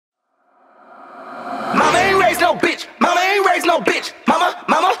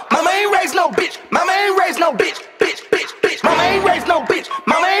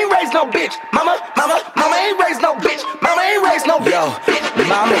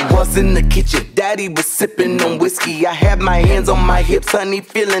it was in the kitchen, daddy was sipping on whiskey. I had my hands on my hips, honey,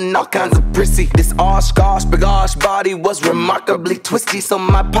 feeling all kinds of prissy. This gosh, bagosh body was remarkably twisty. So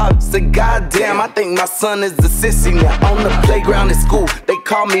my pop said, goddamn, I think my son is a sissy. Now on the playground at school, they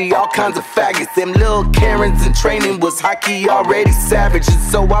call me all kinds of faggots. Them little Karens in training was hockey already savage. And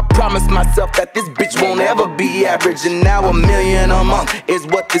so I promised myself that this bitch won't ever be average. And now $1 million a month is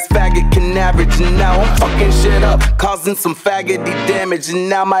what this faggot can average. And now I'm fucking shit up, causing some faggoty damage. And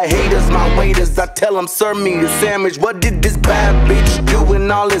now my haters, my waiters, I tell them serve me a sandwich. What did this bad bitch do when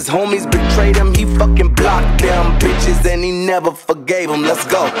all his homies betrayed him? He fucking blocked them bitches and he never forgave them. Let's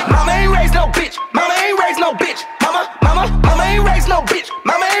go. Mama ain't raised no bitch, mama ain't raised no bitch. Mama ain't raised no bitch,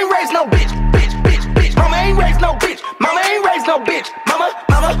 mama ain't raised no bitch. Bitch, mama ain't raised no bitch, mama ain't raised no bitch.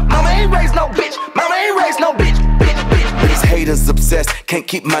 Mama ain't raised no bitch, mama ain't raised no bitch. These haters obsessed, can't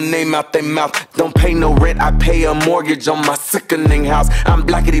keep my name out their mouth. Don't pay no rent, I pay a mortgage on my sickening house. I'm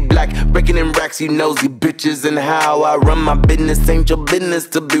blackity black, breaking in racks, you nosy bitches. And how I run my business ain't your business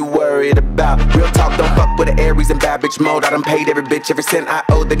to be worried about. Real talk, don't fuck with the Aries and bad bitch mode. I done paid every bitch, every cent I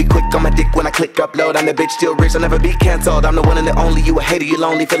owe. They be quick on my dick when I click upload. I'm the bitch still rich, I'll never be cancelled. I'm the one and the only, you a hater, you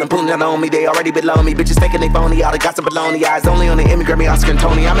lonely. Feeling pulling down on me, they already below me. Bitches faking they phony, all the gossip baloney. Eyes only on the Emmy, Grammy, Oscar and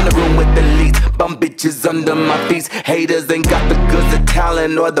Tony. I'm in the room with the leads, bum bitches under my feet. Haters ain't got the goods of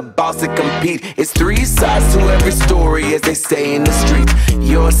talent or the boss to compete. It's three sides to every story, as they say in the streets.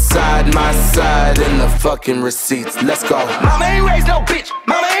 Your side, my side, and the fucking receipts. Let's go. Mama ain't raised no bitch,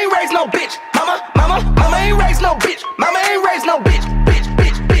 mama ain't raised no bitch. Mama ain't raised no bitch, mama ain't raised no bitch.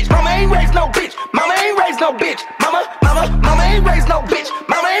 Bitch, mama ain't raised no bitch, mama ain't raised no bitch. Mama ain't raised no bitch,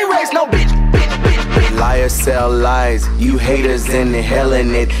 mama ain't raised no bitch. Liars sell lies, you haters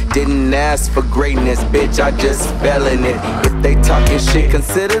inhaling it. Didn't ask for greatness, bitch, I just fell in it. If they talking shit,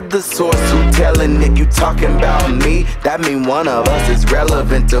 consider the source who telling it. You talking about me, that mean one of us is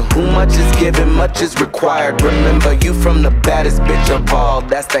relevant. To whom much is given, much is required. Remember, you from the baddest bitch of all,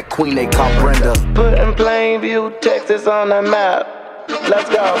 that's that queen they call Brenda. Put in plain view, Texas on the map. Let's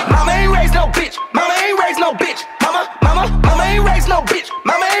go. Mama ain't raised no bitch, mama ain't raised no bitch. Mama ain't raised no bitch,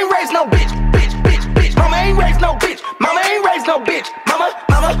 mama ain't raised no bitch. Bitch, mama ain't raised no bitch, mama ain't raised no bitch.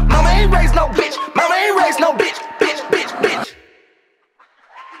 Mama ain't raised no bitch, mama ain't raised no bitch. Bitch.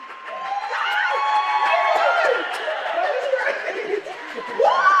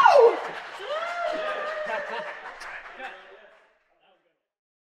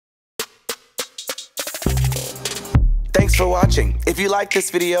 Thanks for watching. If you like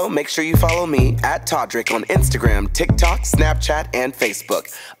this video, make sure you follow me at Todrick on Instagram, TikTok, Snapchat, and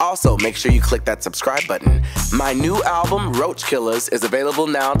Facebook. Also, make sure you click that subscribe button. My new album, Roach Killers, is available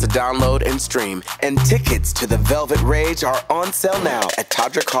now to download and stream. And tickets to the Velvet Rage are on sale now at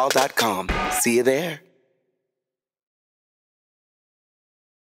todrickhall.com. See you there.